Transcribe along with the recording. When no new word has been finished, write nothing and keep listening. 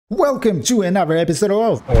Welcome to another episode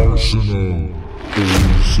of Arsenal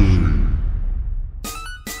Odyssey.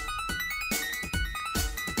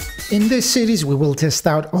 In this series, we will test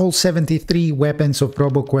out all 73 weapons of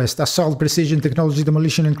ROBOQUEST: Assault, Precision, Technology,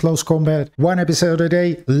 Demolition, and Close Combat. One episode a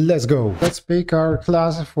day. Let's go. Let's pick our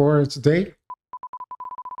class for today.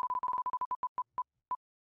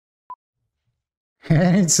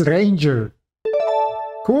 And it's Ranger.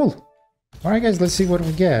 Cool. Alright guys, let's see what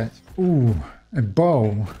we get. Ooh, a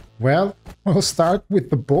bow. Well, we'll start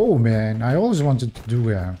with the bow, man. I always wanted to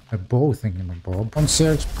do a bow thing in a bow. On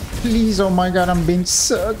Serg, please, oh my god, I'm being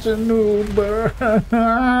such a noob.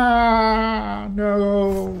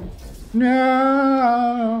 No.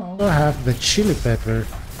 No. I have the chili pepper.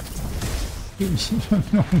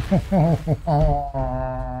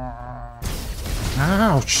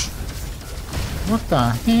 Ouch. What the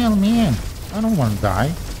hell, man? I don't want to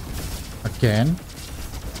die. Again.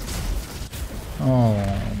 Oh,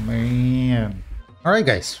 man. Alright,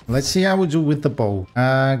 guys. Let's see how we do with the bow.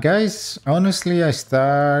 Guys, honestly, I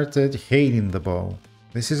started hating the bow.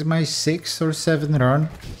 This is my 6th or 7th run.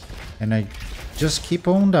 And I just keep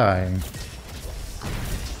on dying.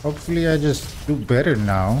 Hopefully, I just do better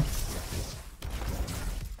now.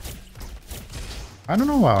 I don't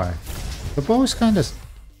know why. The bow is kind of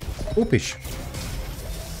oopish.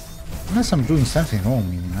 Unless I'm doing something wrong,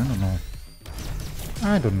 man. I don't know.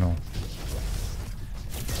 I don't know.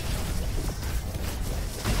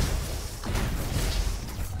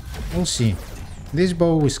 We'll see. This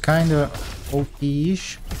bow is kind of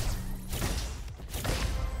OP-ish.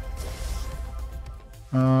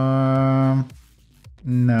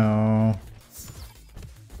 No.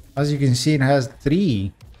 As you can see, it has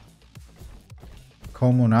 3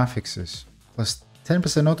 common affixes. Plus 10%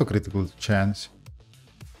 autocritical chance.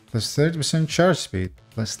 Plus 30% charge speed.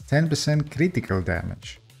 Plus 10% critical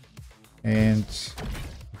damage. And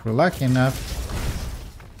if we're lucky enough,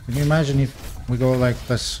 can you imagine if we go like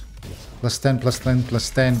plus 10, plus 10, plus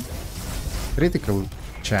 10 critical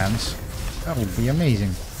chance? That would be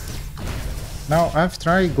amazing. Now, I've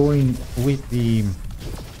tried going with the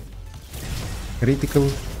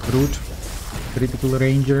critical route, critical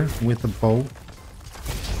ranger with the bow.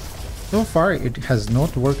 So far, it has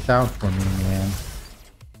not worked out for me, man.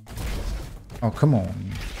 Oh, come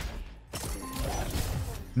on.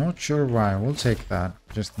 Not sure why. We'll take that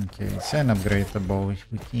just in case and upgrade the bow if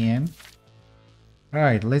we can.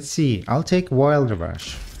 Alright, let's see. I'll take Wild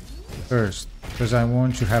Rush first because I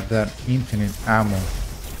want to have that infinite ammo.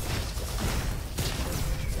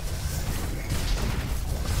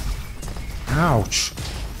 Ouch!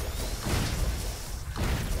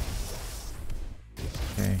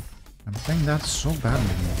 Okay, I'm playing that so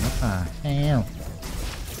badly. What the hell?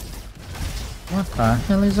 What the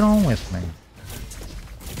hell is wrong with me?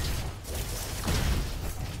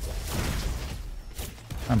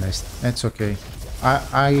 I missed. It's okay.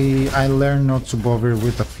 I learned not to bother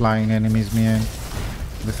with the flying enemies, man.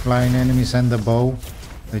 The flying enemies and the bow,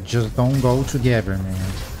 they just don't go together,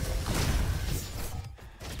 man.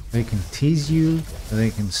 They can tease you,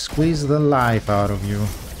 they can squeeze the life out of you.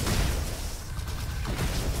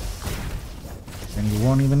 And you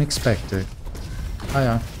won't even expect it.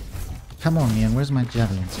 Hiya. Come on, man, where's my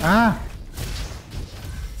javelins? Ah!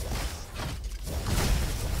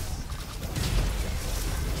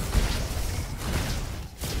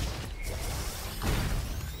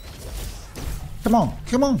 Come on,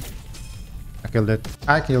 come on! I killed it.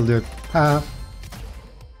 I killed it. Ah.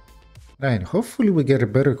 Right, hopefully we get a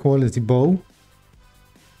better quality bow.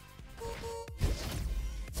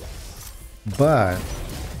 But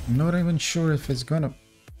I'm not even sure if it's gonna...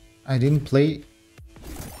 I didn't play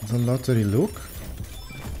the lottery look.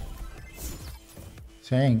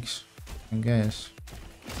 Thanks, I guess.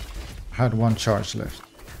 I had 1 charge left.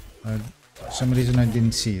 For some reason I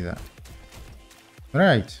didn't see that.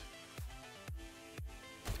 Right.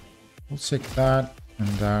 We'll take that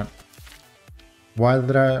and that. While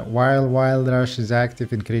Wild Rush is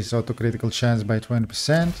active, increase autocritical chance by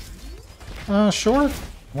 20%. Sure.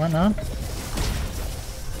 Why not?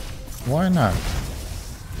 Why not?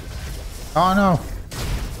 Oh no!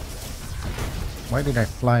 Why did I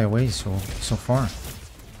fly away so far?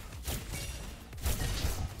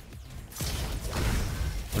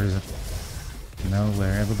 Where is it?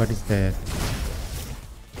 Nowhere. Everybody's dead.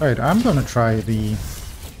 Alright, I'm gonna try the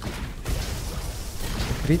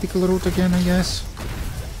critical route again, I guess.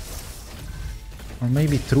 Or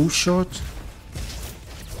maybe true shot.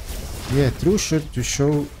 Yeah, true shot to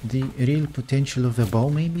show the real potential of the bow,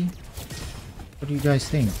 maybe? What do you guys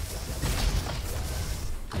think?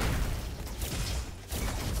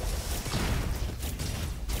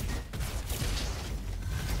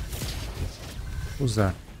 Who's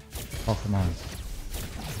that? Oh, come on.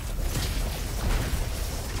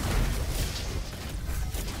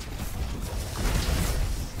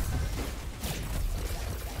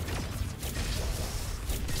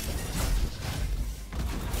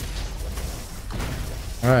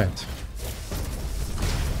 Alright.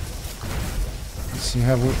 Let's see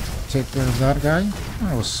how we take care of that guy.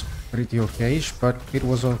 That was pretty okay-ish, but it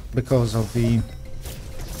was because of the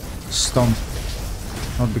stomp,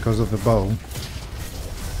 not because of the bow.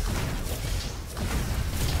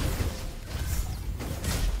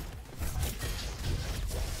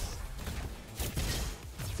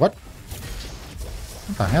 What?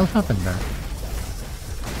 What the hell happened there?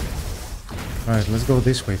 Alright, let's go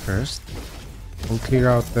this way first. We'll clear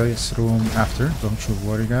out this room after, don't you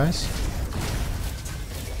worry, guys.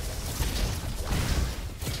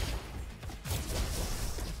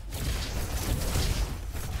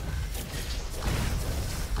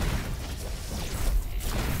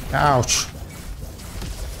 Ouch!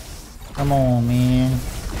 Come on, man.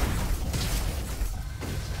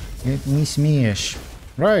 Get me smash.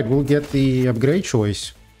 Right, we'll get the upgrade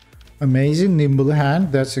choice. Amazing, nimble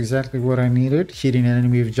hand, that's exactly what I needed. Hitting an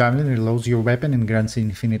enemy with javelin reloads your weapon and grants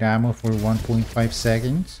infinite ammo for 1.5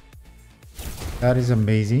 seconds. That is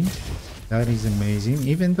amazing. That is amazing,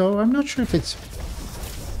 even though I'm not sure if it's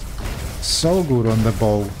so good on the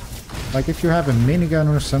bow. Like if you have a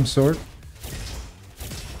minigun or some sort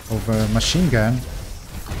of a machine gun,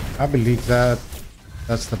 I believe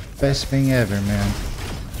that's the best thing ever, man.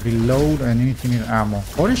 Reload and infinite ammo.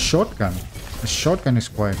 Or a shotgun. The shotgun is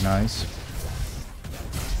quite nice.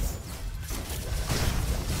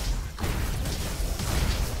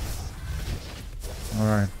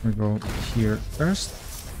 Alright, we go here first.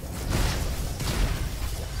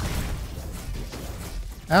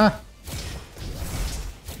 Ah!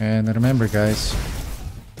 And remember, guys,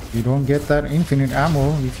 you don't get that infinite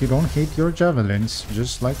ammo if you don't hit your javelins,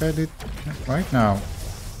 just like I did right now.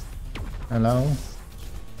 Hello?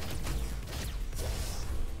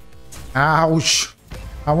 Ouch!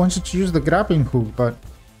 I wanted to use the grappling hook, but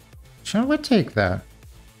shall we take that?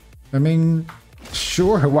 I mean,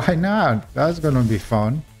 sure, why not? That's gonna be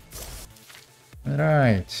fun.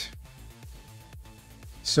 Right.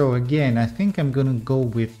 So again, I think I'm gonna go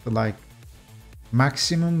with like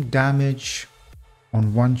maximum damage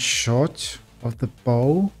on one shot of the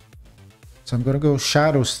bow. So I'm gonna go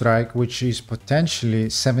Shadow Strike, which is potentially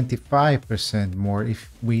 75% more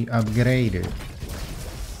if we upgrade it.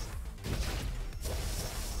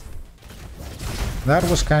 That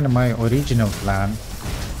was kind of my original plan,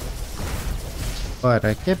 but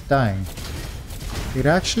I kept dying. It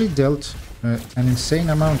actually dealt an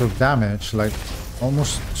insane amount of damage, like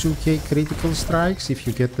almost 2k critical strikes if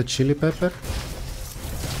you get the chili pepper.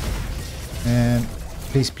 And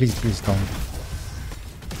please, please, please don't.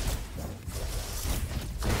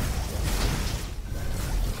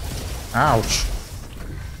 Ouch!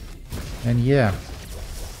 And yeah,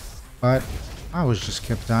 but I was just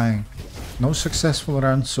kept dying. No successful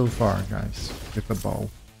rounds so far, guys, with the bow.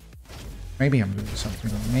 Maybe I'm doing something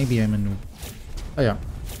wrong. Maybe I'm a noob. Oh yeah.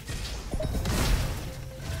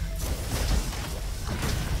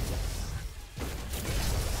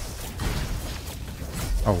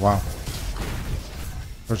 Oh wow.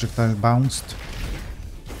 Projectile bounced.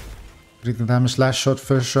 Critical damage last shot,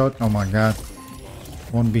 first shot. Oh my god.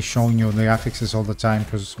 Won't be showing you the affixes all the time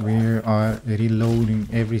because we are reloading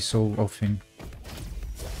every so often.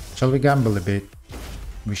 Shall we gamble a bit?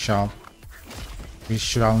 We shall. We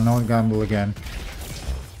shall not gamble again.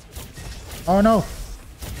 Oh no!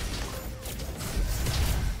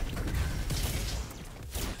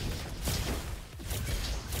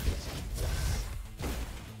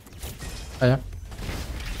 Oh yeah.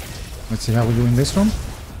 Let's see how we do in this one.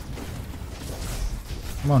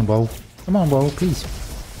 Come on, bow. Come on, bow, please.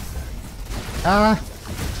 Ah!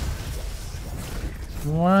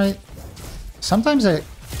 Why? Sometimes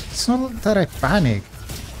it's not that I panic.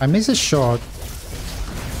 I miss a shot.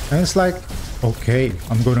 And it's like, okay,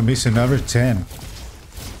 I'm gonna miss another 10.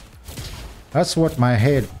 That's what my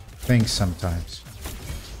head thinks sometimes.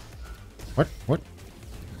 What? What?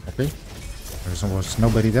 Okay. There was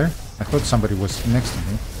nobody there. I thought somebody was next to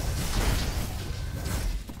me.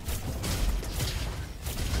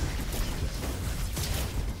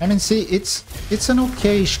 I mean, see, it's an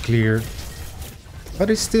okay-ish clear, but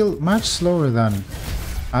it's still much slower than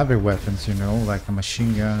other weapons, you know, like a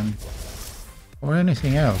machine gun or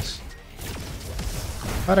anything else.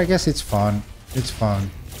 But I guess it's fun. It's fun.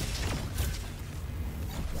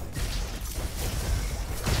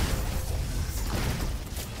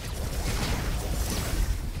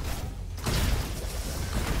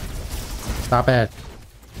 Stop it.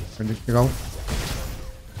 Ready to go?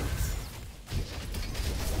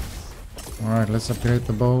 Alright, let's upgrade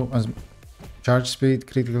the bow as charge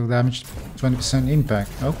speed, critical damage, 20%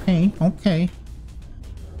 impact. Okay, okay.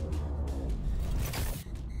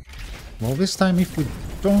 Well, this time if we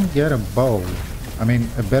don't get a bow, I mean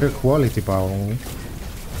a better quality bow,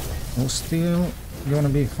 we'll still gonna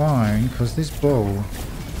be fine, because this bow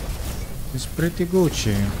is pretty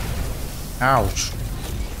Gucci. Ouch.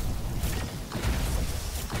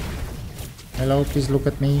 Hello, please look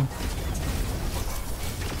at me.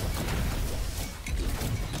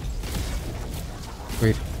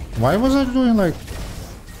 Wait, why was I doing like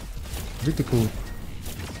criticals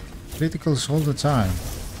all the time?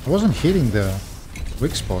 I wasn't hitting the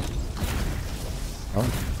weak spot. Oh.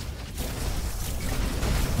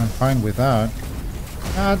 I'm fine with that.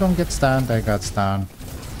 Ah, don't get stunned, I got stunned.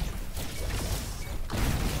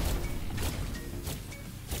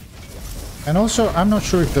 And also, I'm not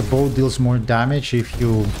sure if the bow deals more damage if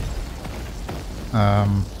you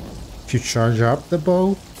charge up the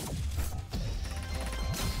bow.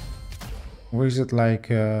 Or is it like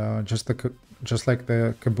just like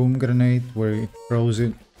the kaboom grenade where it throws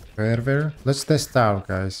it wherever? Let's test out,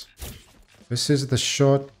 guys. This is the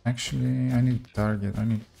shot. Actually, I need target.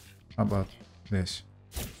 How about this?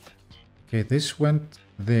 Okay, this went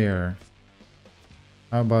there.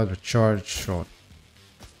 How about a charge shot?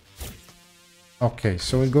 Okay,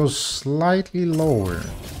 so it goes slightly lower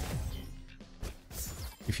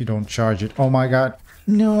if you don't charge it. Oh my god.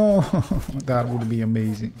 No! That would be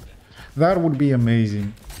amazing. That would be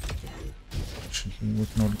amazing. We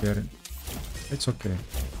would not get it. It's okay.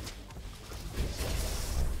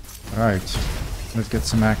 Alright. Let's get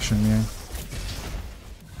some action here.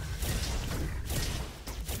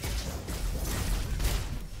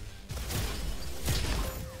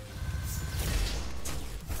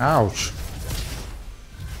 Ouch.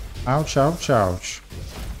 Ouch, ouch, ouch.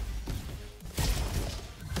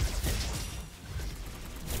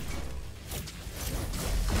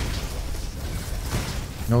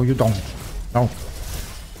 No, you don't. No.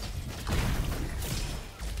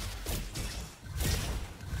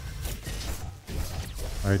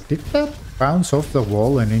 Alright, did that bounce off the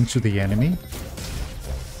wall and into the enemy?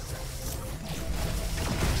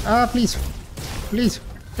 Ah, please. Please.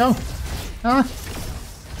 No. Ah.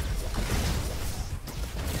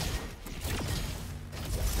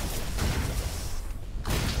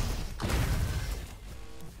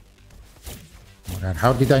 Oh my god,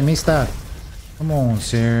 how did I miss that? Come on,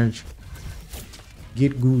 Serg.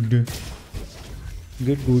 Get good.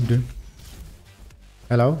 Get good.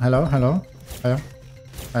 Hello, hello, hello. Hello.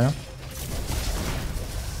 Hello.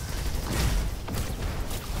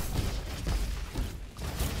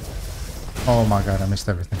 Oh my god, I missed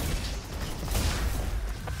everything.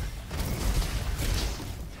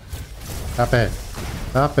 Stop it.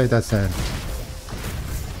 Stop it, I said.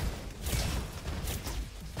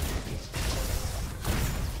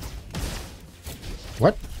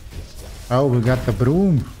 What? Oh, we got the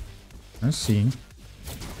broom. I see.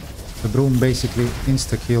 The broom basically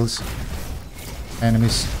insta-kills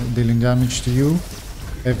enemies dealing damage to you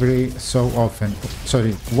every so often.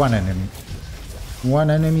 Sorry, one enemy. One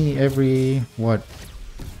enemy every... what?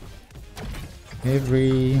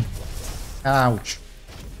 Every... Ouch.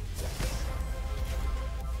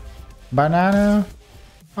 Banana?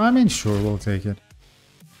 I mean, sure, we'll take it.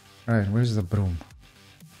 Alright, where's the broom?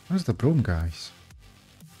 Where's the broom, guys?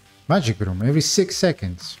 Magic broom, every 6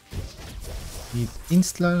 seconds. It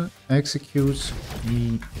instantly executes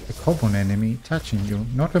a common enemy touching you.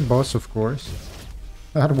 Not a boss, of course.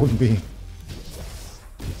 That would be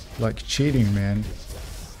like cheating, man.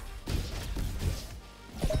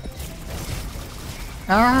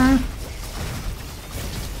 Ah!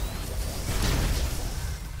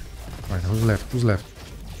 Right, who's left? Who's left?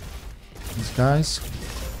 These guys.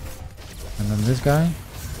 And then this guy.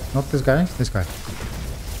 Not this guy, this guy.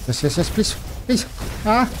 Yes, yes, yes, please. Please.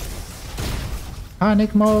 Ah!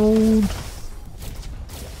 Panic mode.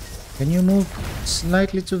 Can you move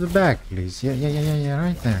slightly to the back, please? Yeah,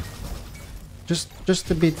 right there. Just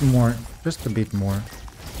a bit more. Just a bit more.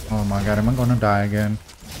 Oh my god, am I gonna die again?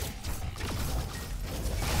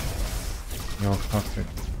 Yo, fuck it.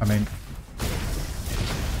 I mean...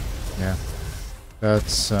 yeah.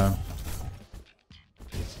 That's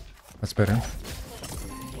better.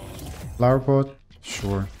 Flower pot?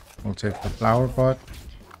 Sure. We'll take the flower pot.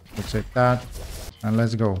 We'll take that. And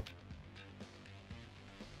let's go.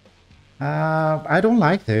 I don't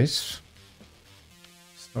like this.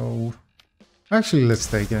 So... actually, let's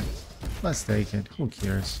take it. Let's take it. Who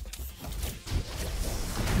cares?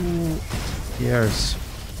 Who cares?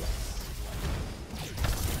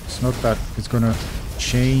 It's not that it's gonna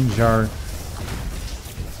change our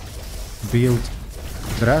build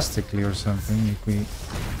drastically or something if we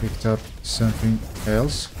picked up something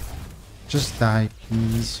else. Just die,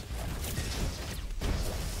 please.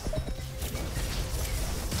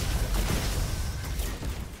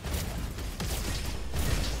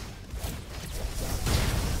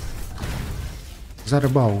 Is that a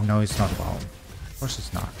bow? No, it's not a bow. Of course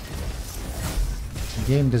it's not. The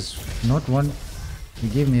game does not want to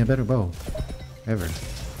give me a better bow. Ever.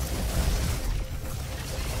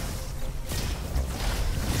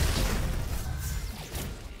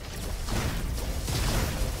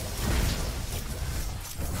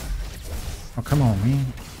 Oh, come on, man.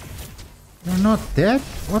 You're not dead?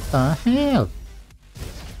 What the hell?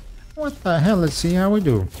 What the hell? Let's see how we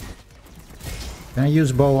do. Can I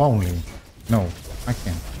use bow only? No, I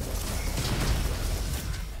can't.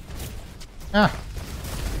 Ah!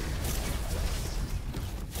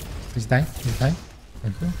 He's dying. He's dying.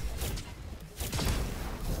 Thank you.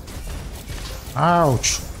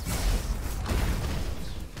 Ouch!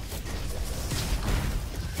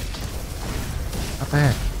 What the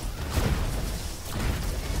heck?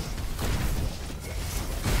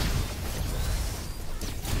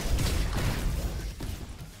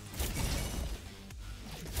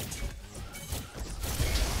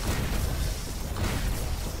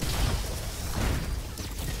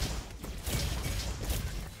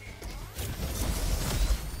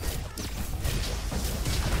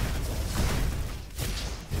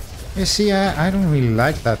 You see, I don't really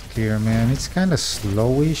like that clear, man. It's kind of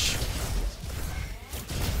slowish.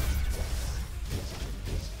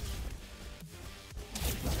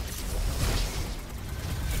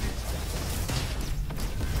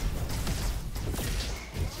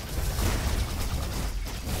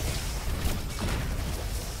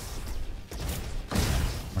 Oh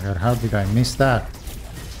my god, how did I miss that?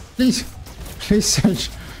 Please, please, Serg,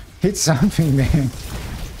 hit something, man.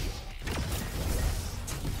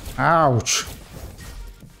 Ouch.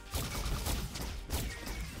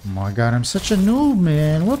 Oh my god, I'm such a noob,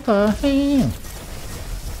 man. What the hell?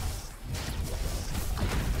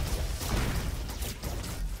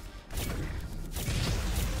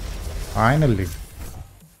 Finally.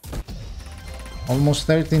 Almost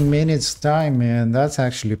 13 minutes time, man. That's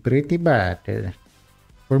actually pretty bad.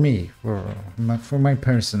 For me, for my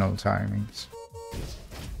personal timings.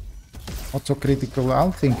 Autocritical,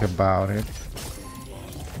 I'll think about it.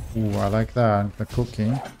 Ooh, I like that, the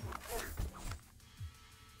cooking.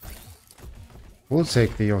 We'll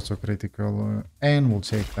take the autocritical, and we'll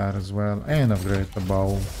take that as well, and upgrade the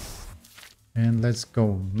bow. And let's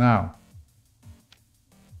go now.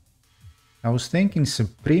 I was thinking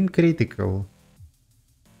supreme critical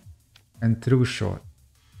and true shot.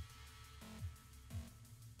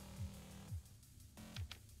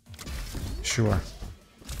 Sure.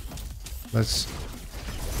 Let's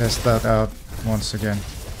test that out once again.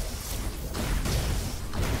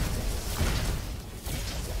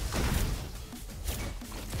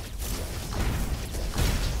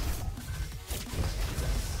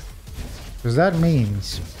 Because that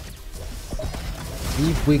means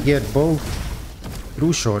if we get both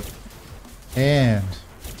true shot and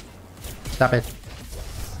stop it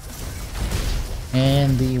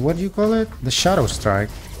and the, what do you call it, the shadow strike,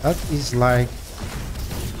 that is like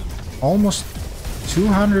almost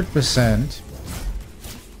 200%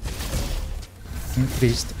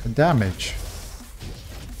 increased damage.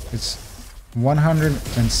 It's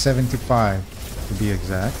 175 to be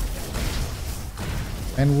exact.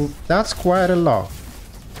 And that's quite a lot.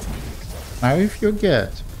 Now if you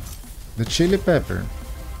get the chili pepper,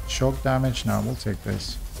 shock damage, now we'll take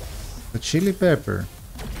this. The chili pepper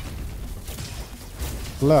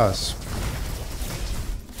plus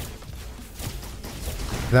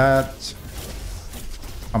that,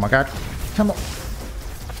 oh my god, come on.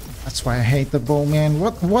 That's why I hate the bow, man.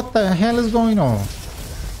 What the hell is going on?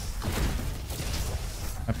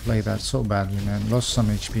 I played that so badly, man. Lost some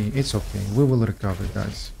HP. It's okay. We will recover,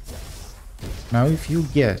 guys. Now, if you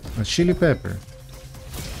get a chili pepper,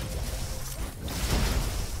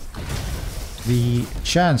 the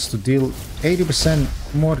chance to deal 80%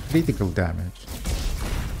 more critical damage,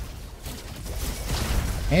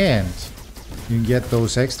 and you get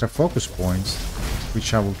those extra focus points,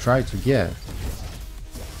 which I will try to get.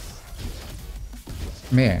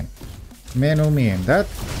 Man, oh man, that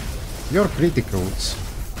your criticals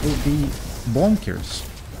will be bonkers.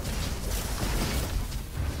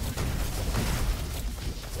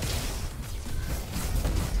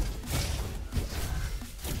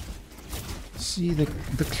 See, the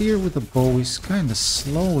clear with the bow is kind of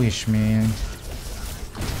slowish, man.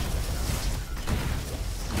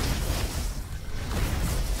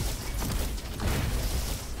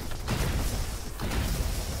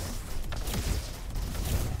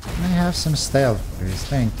 have some stealth, please?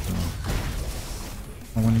 Thank you.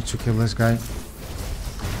 I want you to kill this guy.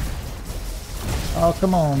 Oh,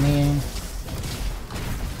 come on, man.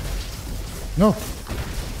 No!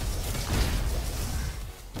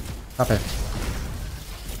 Stop it.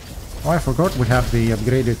 Oh, I forgot we have the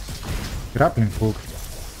upgraded grappling hook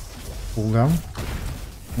cooldown.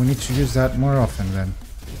 We need to use that more often then.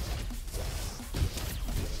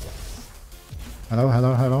 Hello,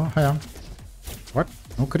 hello, hello, hiya. What?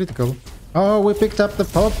 No critical. Oh, we picked up the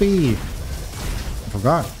puppy! I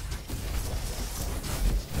forgot.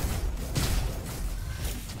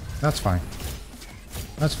 That's fine.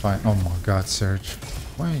 That's fine. Oh my god, Serg.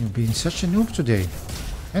 Why are you being such a noob today?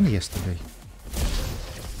 And yesterday.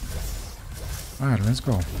 Alright, let's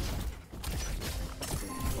go.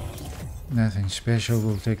 Nothing special.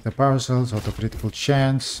 We'll take the power cells. Auto critical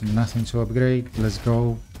chance. Nothing to upgrade. Let's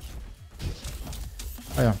go.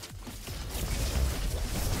 Oh yeah.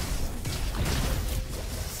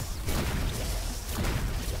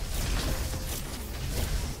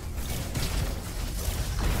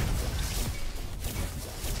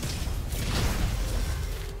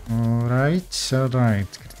 Alright.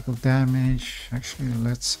 Critical damage. Actually,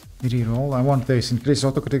 let's reroll. I want this increase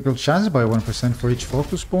auto critical chance by 1% for each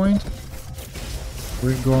focus point.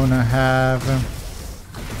 We're gonna have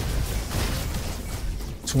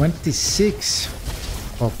 26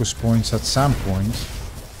 focus points at some point.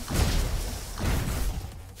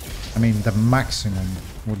 I mean, the maximum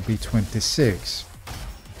would be 26.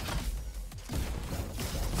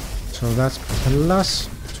 So that's plus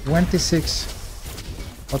 26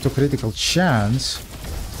 auto-critical chance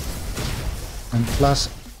and plus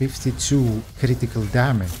 52 critical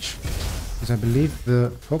damage. Because I believe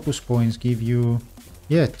the focus points give you,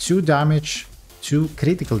 yeah, 2 damage, 2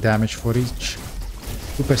 critical damage for each.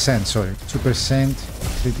 2%, sorry. 2%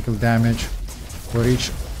 critical damage for each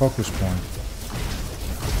focus point.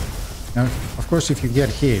 Now, of course, if you get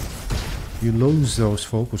hit, you lose those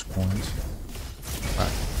focus points.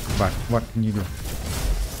 But what can you do?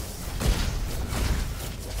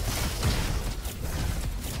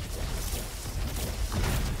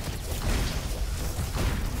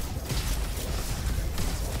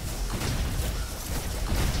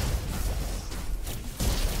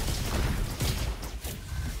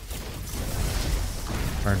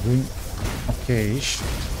 Are doing okay-ish.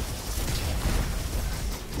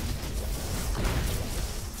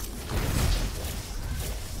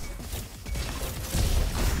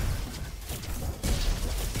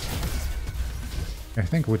 I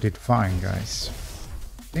think we did fine, guys.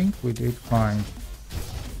 I think we did fine.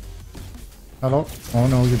 Hello? Oh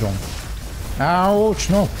no, you don't.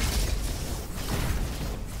 Ouch, no!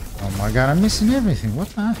 Oh my god, I'm missing everything. What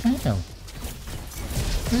the hell?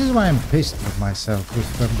 This is why I'm pissed with myself with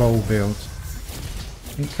the bow build.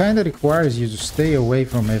 It kinda requires you to stay away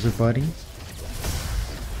from everybody.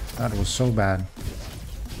 That was so bad.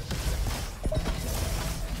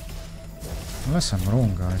 Unless I'm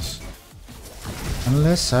wrong, guys.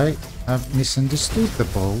 Unless I have misunderstood the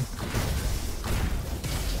bow.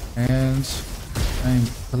 And I'm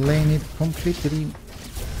playing it completely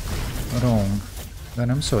wrong. Then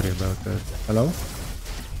I'm sorry about that. Hello?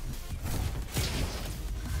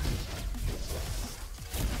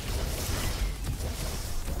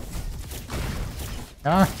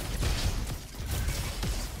 Ah!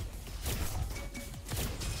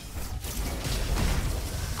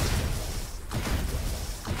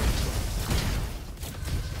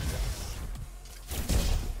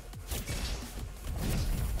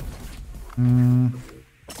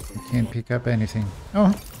 I can't pick up anything.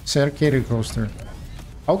 Oh, Serg carry coaster.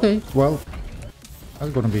 Okay, well,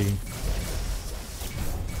 that's gonna be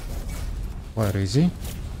quite easy.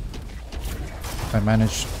 I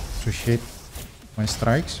managed to hit my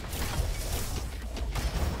strikes.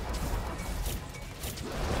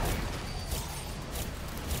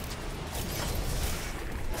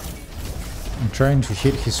 I'm trying to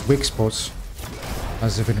hit his weak spots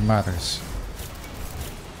as if it matters.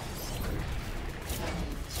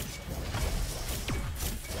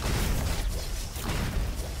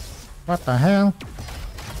 What the hell?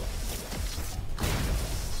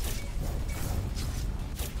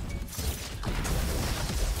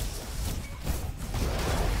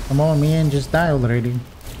 Come on, man, just die already.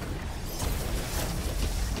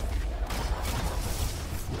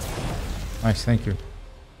 Nice, thank you.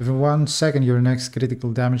 Within 1 second, your next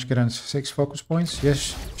critical damage grants 6 focus points.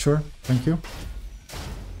 Yes, sure, thank you.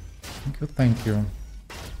 Thank you, thank you.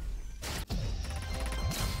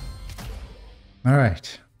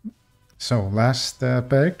 Alright. So, last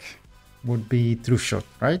perk would be True Shot,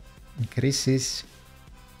 right? Increases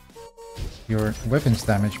your weapons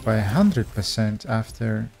damage by 100%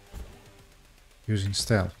 after using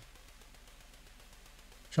stealth.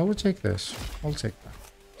 Shall we take this? We'll take that.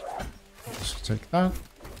 Let's take that.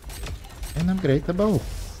 And upgrade the bow.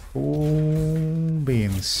 Boom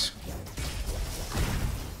beans.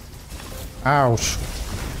 Ouch.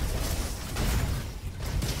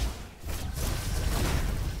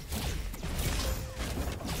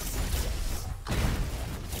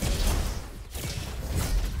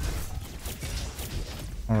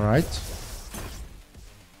 Alright.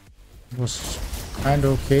 It was kind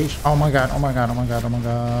of okay. Oh my god, oh my god, oh my god, oh my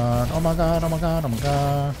god, oh my god, oh my god, oh my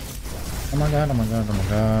god. Oh my god, oh my god, oh my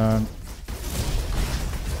god.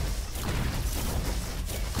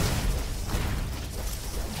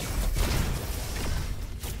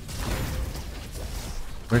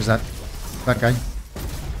 Where's that? That guy?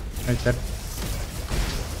 Right there.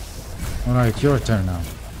 Alright, your turn now.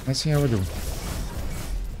 Let's see how we do.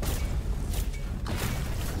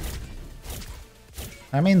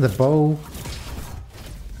 I mean, the bow,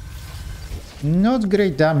 not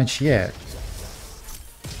great damage yet.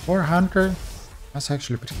 400, that's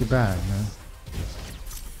actually pretty bad, man.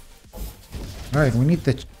 Right, we need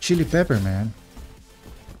the chili pepper, man.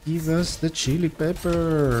 Give us the chili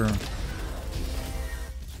pepper.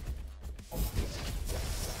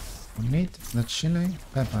 We need the chili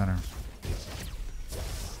pepper.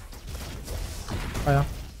 Oh yeah.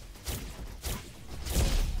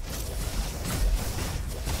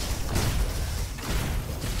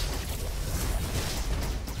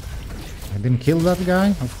 I didn't kill that guy?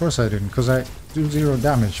 Of course I didn't, because I do 0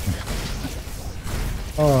 damage, man.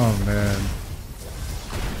 Oh, man.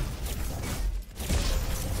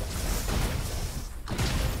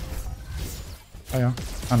 Oh, yeah.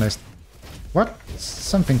 Honest. What?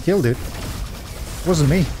 Something killed it. Wasn't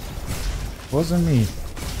me. Wasn't me.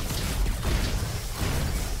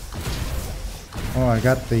 Oh, I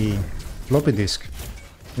got the floppy disk,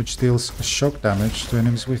 which deals shock damage to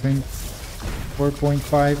enemies within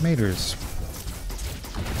 4.5 meters.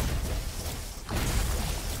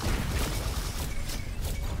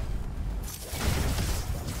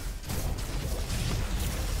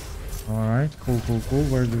 Alright, cool, cool, cool.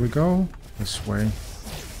 Where do we go? This way.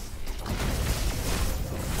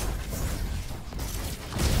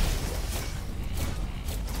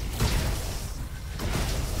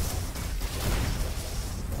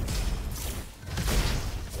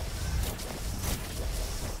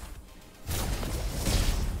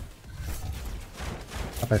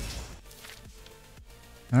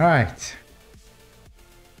 Alright.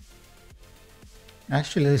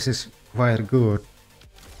 Actually, this is quite good.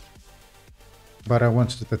 But I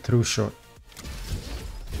wanted the true shot.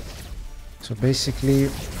 So basically,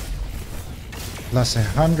 plus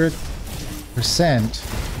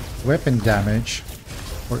 100% weapon damage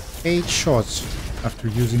for 8 shots after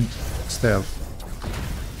using stealth.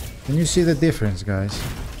 Can you see the difference, guys?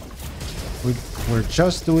 We're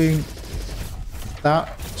just doing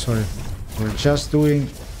that. Sorry, we're just doing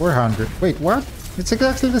 400. Wait, what? It's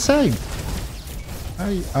exactly the same.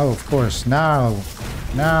 Oh, of course. Now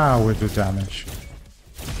we do damage.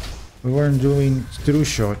 We weren't doing true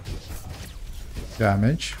shot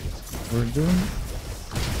damage. We're doing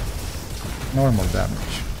normal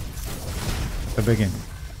damage at the beginning.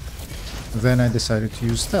 Then I decided to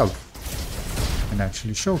use stealth and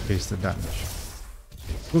actually showcase the damage.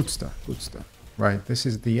 Good stuff, good stuff. Right, this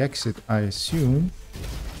is the exit, I assume.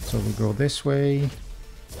 So we go this way.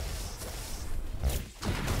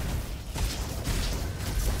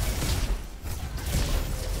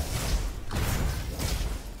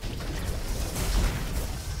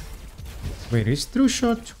 Wait, is true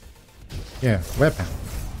shot? Yeah, weapon.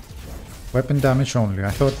 Weapon damage only.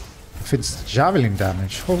 I thought if it's javelin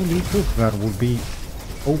damage, holy cook, that would be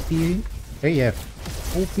OP AF.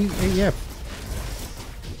 OP AF.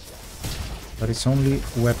 But it's only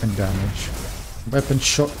weapon damage. Weapon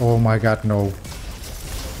shot. Oh my god, no.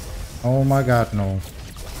 Oh my god, no.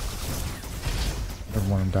 Don't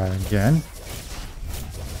want to die again.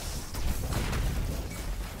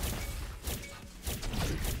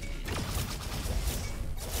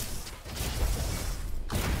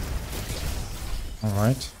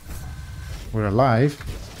 Alright. We're alive.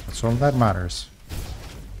 That's all that matters.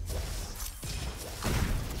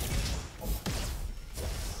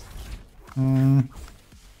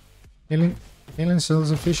 Healing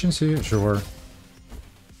cells efficiency? Sure.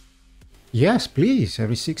 Yes, please.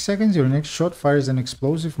 Every 6 seconds, your next shot fires an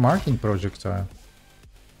explosive marking projectile.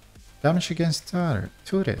 Damage against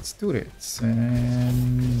turrets.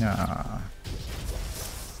 And nah.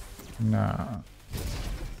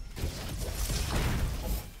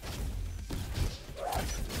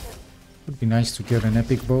 be nice to get an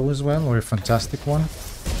epic bow as well, or a fantastic one.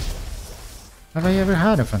 Have I ever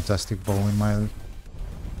had a fantastic bow in my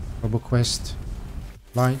ROBOQUEST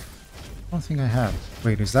life? I don't think I have.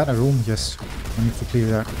 Wait, is that a room? Yes, I need to clear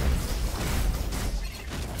that.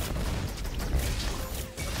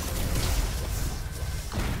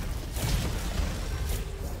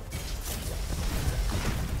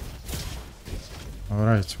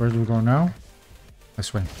 Alright, where do we go now?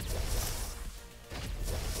 This way.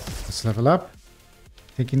 Let's level up.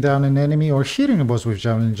 Taking down an enemy or hitting a boss with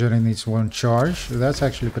javelin generates one charge. That's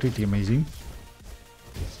actually pretty amazing.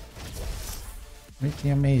 Pretty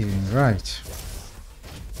amazing, right.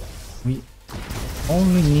 We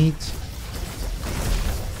only need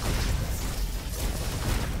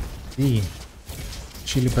the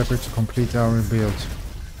chili pepper to complete our build.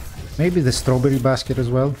 Maybe the strawberry basket as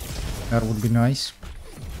well. That would be nice.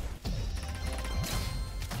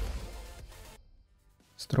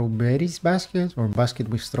 Strawberries basket or basket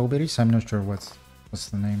with strawberries? I'm not sure what's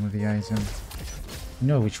the name of the item. You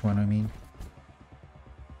know which one I mean.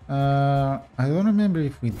 I don't remember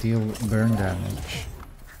if we deal burn damage.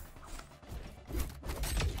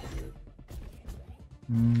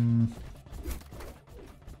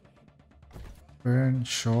 Burn,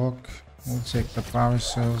 shock. We'll check the power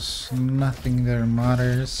cells. Nothing there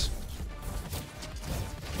matters.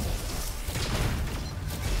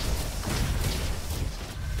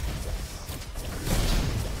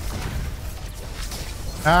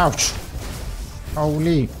 Ouch!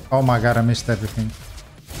 Holy! Oh my god, I missed everything.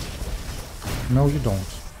 No, you don't.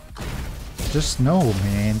 Just no,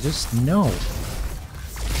 man. Just no.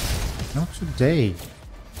 Not today.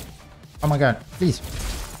 Oh my god, please.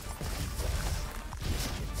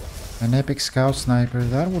 An epic scout sniper.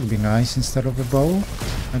 That would be nice instead of a bow.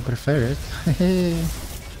 I prefer it.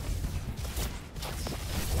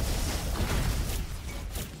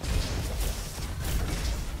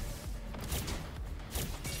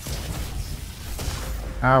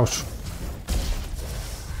 Ouch.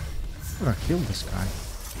 Could I killed this guy?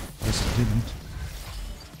 Guess I didn't.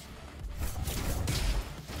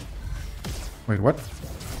 Wait, what?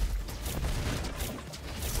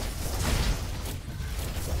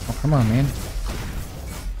 Oh, come on, man.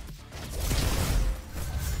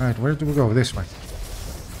 Alright, where do we go? This way.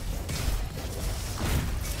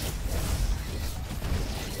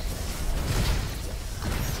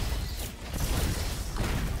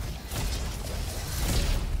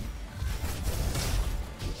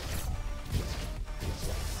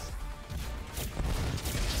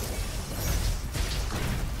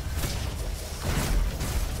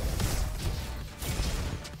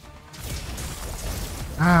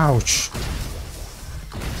 Ouch!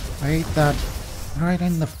 I ate that right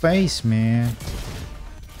in the face, man.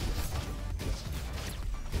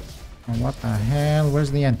 Oh, what the hell?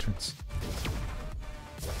 Where's the entrance?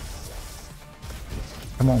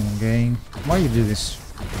 Come on, game. Why you do this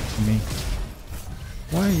to me?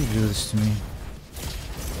 Why you do this to me?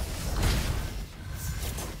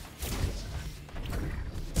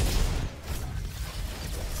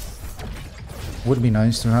 Would be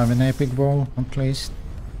nice to have an epic bow at least.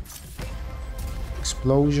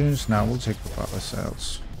 Explosions. Now we'll take the power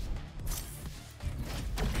cells.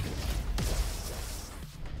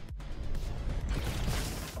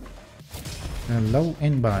 Hello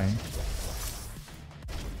and bye.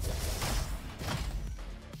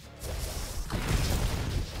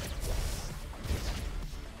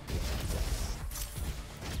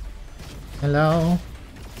 Hello.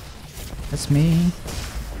 That's me.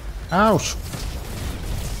 Ouch.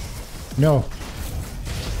 No.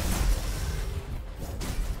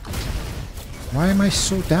 Why am I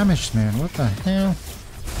so damaged, man? What the hell?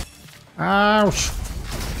 Ouch!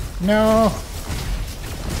 No!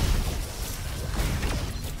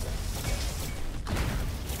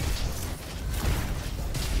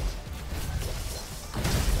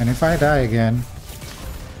 And if I die again,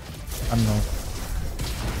 I don't know.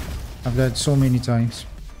 I've died so many times.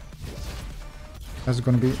 That's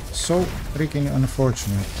gonna be so freaking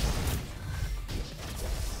unfortunate.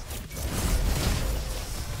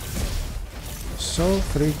 So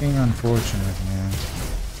freaking unfortunate, man.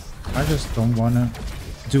 I just don't wanna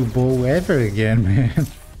do bow ever again, man.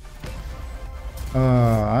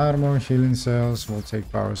 Armor, healing cells, we'll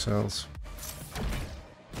take power cells.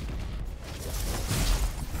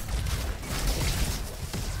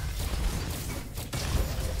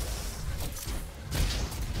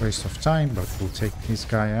 Waste of time, but we'll take this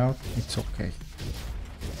guy out. It's okay.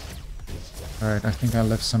 Alright, I think I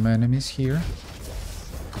left some enemies here.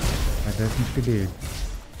 I definitely did.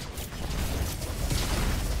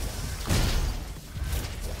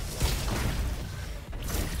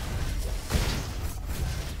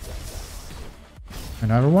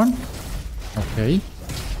 Another one. Okay.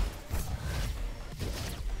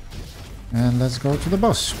 And let's go to the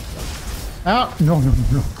boss. Ah, no, no,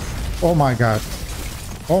 no. Oh my god.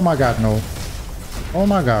 Oh my god, no. Oh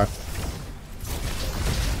my god.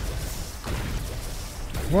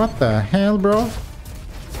 What the hell, bro?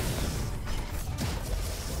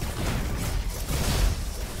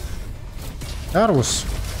 That was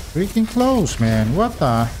freaking close, man. What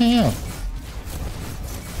the hell?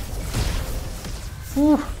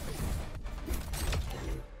 Whew.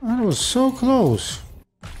 That was so close.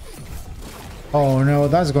 Oh no,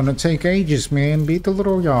 that's gonna take ages, man. Beat the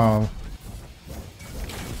Royale.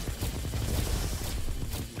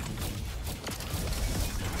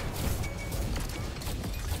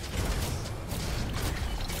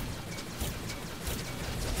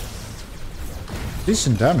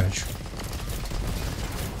 Decent damage.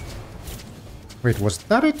 Wait, was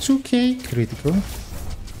that a 2k critical?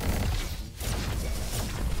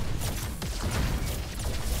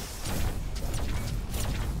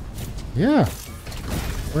 Yeah,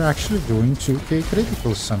 we're actually doing 2k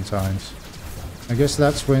criticals sometimes. I guess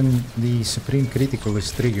that's when the supreme critical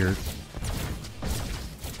is triggered.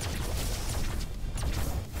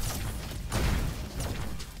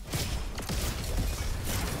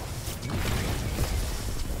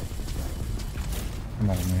 Come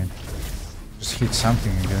on, man. Just hit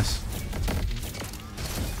something, I guess.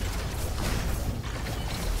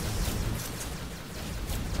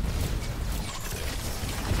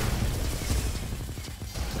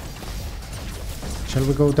 Shall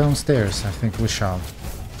we go downstairs? I think we shall.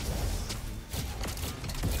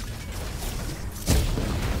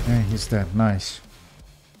 Yeah, he's dead. Nice.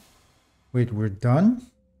 Wait, we're done?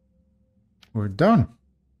 We're done.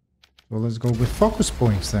 So let's go with focus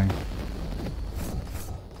points then.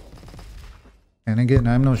 And again,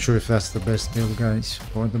 I'm not sure if that's the best build, guys,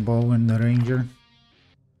 for the bow and the ranger.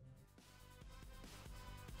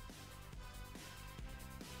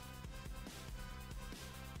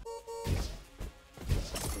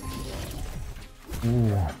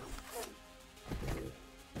 Ooh.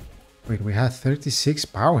 Wait, we had 36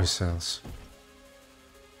 power cells.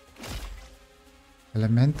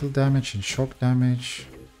 Elemental damage and shock damage.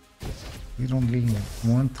 We don't really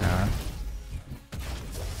want that.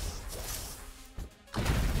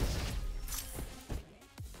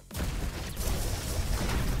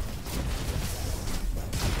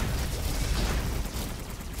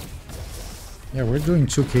 Yeah, we're doing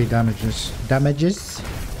 2k damages.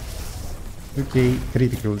 2k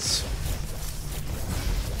criticals.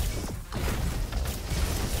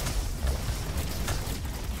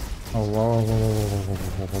 Oh, whoa,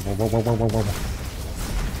 whoa.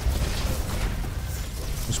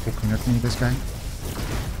 Who's poking at me, this guy?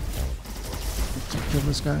 Let's kill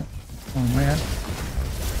this guy. Oh, man.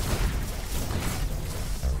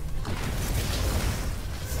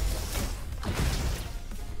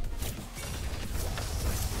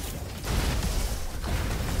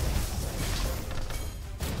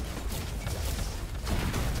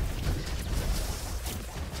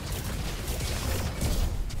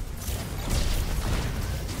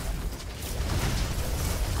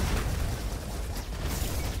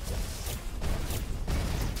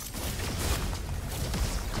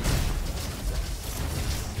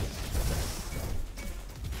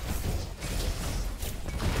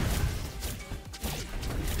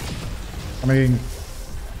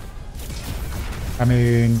 I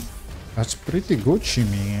mean, that's pretty good,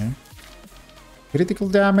 man. Critical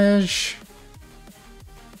damage.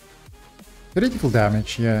 Critical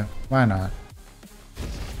damage, yeah, why not?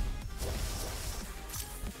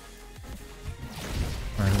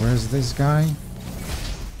 Alright, where's this guy?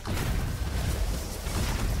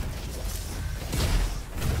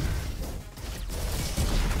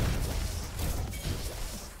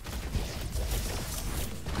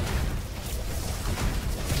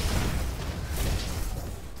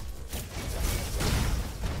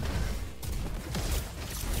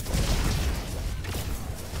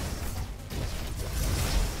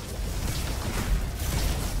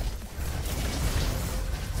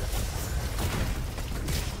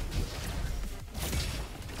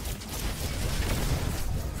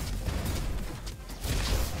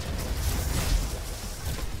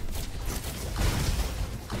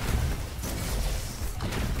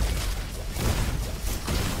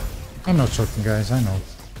 I'm not joking, guys, I know.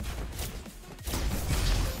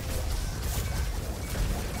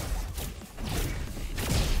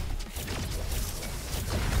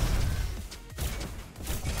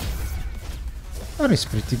 That is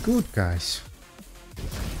pretty good, guys.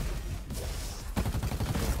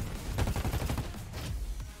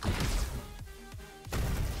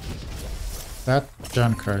 That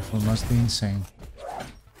junk rifle must be insane.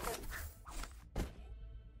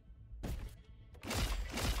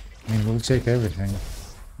 I mean, we'll take everything.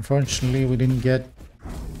 Unfortunately, we didn't get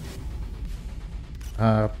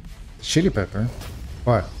chili pepper,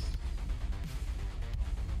 but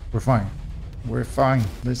we're fine. We're fine.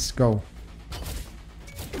 Let's go.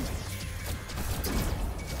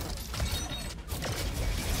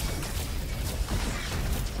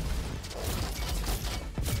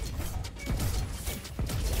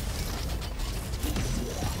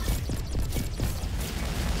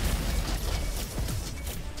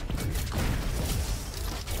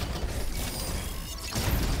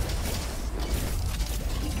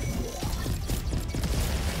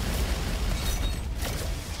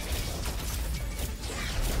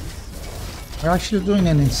 We're actually doing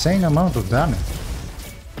an insane amount of damage.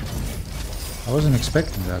 I wasn't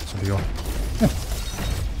expecting that, to be honest.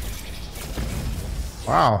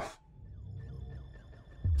 Wow.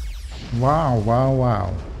 Wow, wow,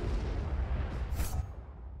 wow.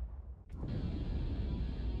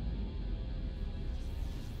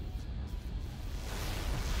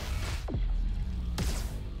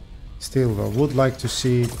 Still, I would like to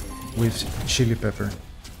see it with chili pepper.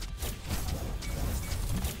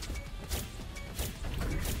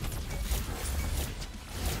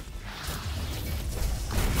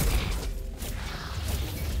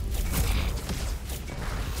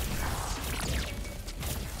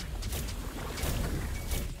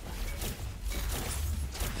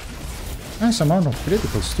 Nice amount of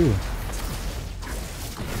criticals too.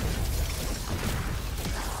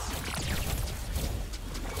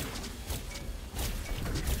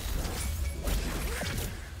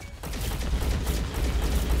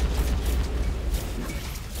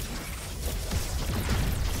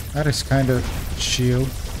 That is kind of chill.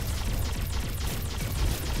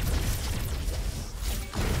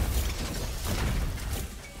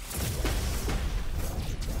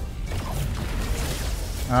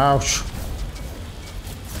 Ouch.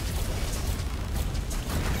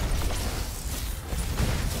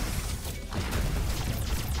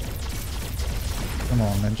 Come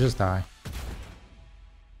on, man, just die.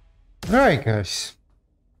 Alright, guys.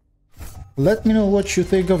 Let me know what you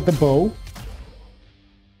think of the bow.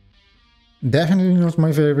 Definitely not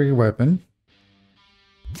my favorite weapon.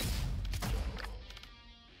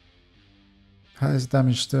 Highest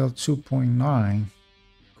damage still 2.9.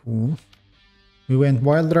 Cool. We went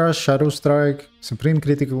Wild Rush, Shadow Strike, Supreme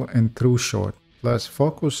Critical, and True Shot, plus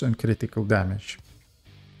Focus and Critical Damage.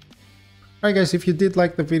 Alright guys, if you did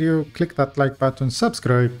like the video, click that like button,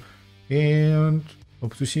 subscribe, and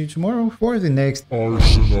hope to see you tomorrow for the next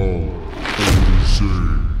Arsenal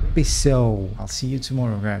Odyssey. episode. I'll see you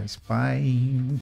tomorrow, guys. Bye.